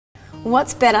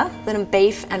What's better than a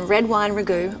beef and red wine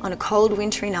ragout on a cold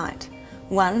wintry night?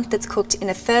 One that's cooked in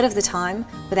a third of the time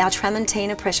with our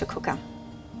Tramontina pressure cooker.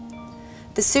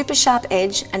 The super sharp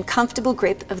edge and comfortable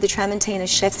grip of the Tramontina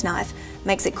chef's knife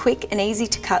makes it quick and easy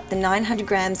to cut the 900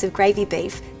 grams of gravy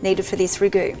beef needed for this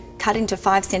ragout, cut into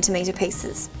 5 centimetre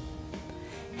pieces.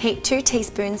 Heat 2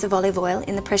 teaspoons of olive oil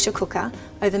in the pressure cooker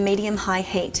over medium-high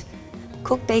heat.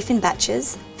 Cook beef in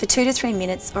batches for 2 to 3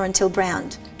 minutes or until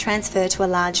browned. Transfer to a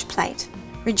large plate.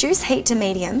 Reduce heat to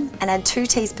medium and add 2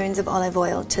 teaspoons of olive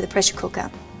oil to the pressure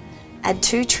cooker. Add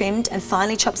 2 trimmed and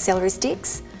finely chopped celery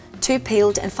sticks, 2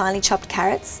 peeled and finely chopped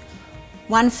carrots,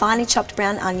 1 finely chopped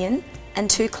brown onion and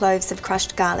 2 cloves of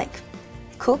crushed garlic.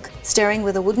 Cook, stirring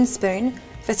with a wooden spoon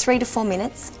for 3 to 4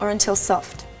 minutes or until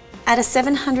soft. Add a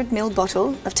 700 ml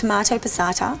bottle of tomato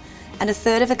passata and a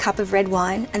third of a cup of red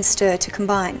wine and stir to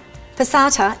combine.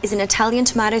 Passata is an Italian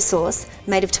tomato sauce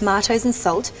made of tomatoes and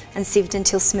salt and sieved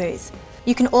until smooth.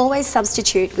 You can always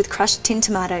substitute with crushed tin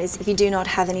tomatoes if you do not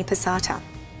have any passata.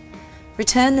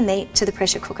 Return the meat to the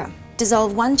pressure cooker.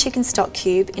 Dissolve 1 chicken stock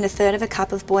cube in a third of a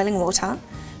cup of boiling water,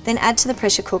 then add to the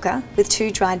pressure cooker with 2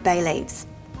 dried bay leaves,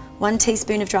 1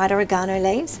 teaspoon of dried oregano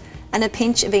leaves and a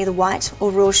pinch of either white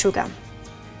or raw sugar.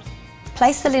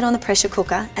 Place the lid on the pressure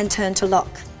cooker and turn to lock.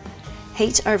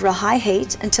 Heat over a high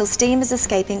heat until steam is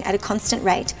escaping at a constant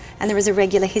rate and there is a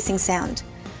regular hissing sound.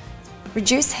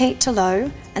 Reduce heat to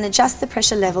low and adjust the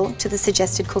pressure level to the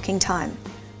suggested cooking time.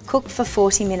 Cook for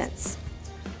 40 minutes.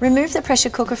 Remove the pressure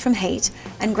cooker from heat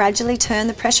and gradually turn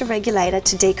the pressure regulator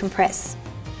to decompress,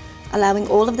 allowing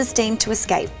all of the steam to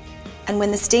escape, and when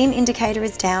the steam indicator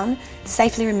is down,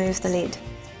 safely remove the lid.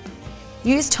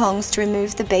 Use tongs to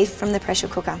remove the beef from the pressure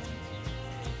cooker.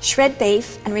 Shred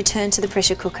beef and return to the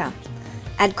pressure cooker.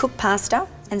 Add cooked pasta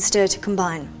and stir to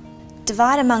combine.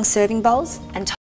 Divide among serving bowls and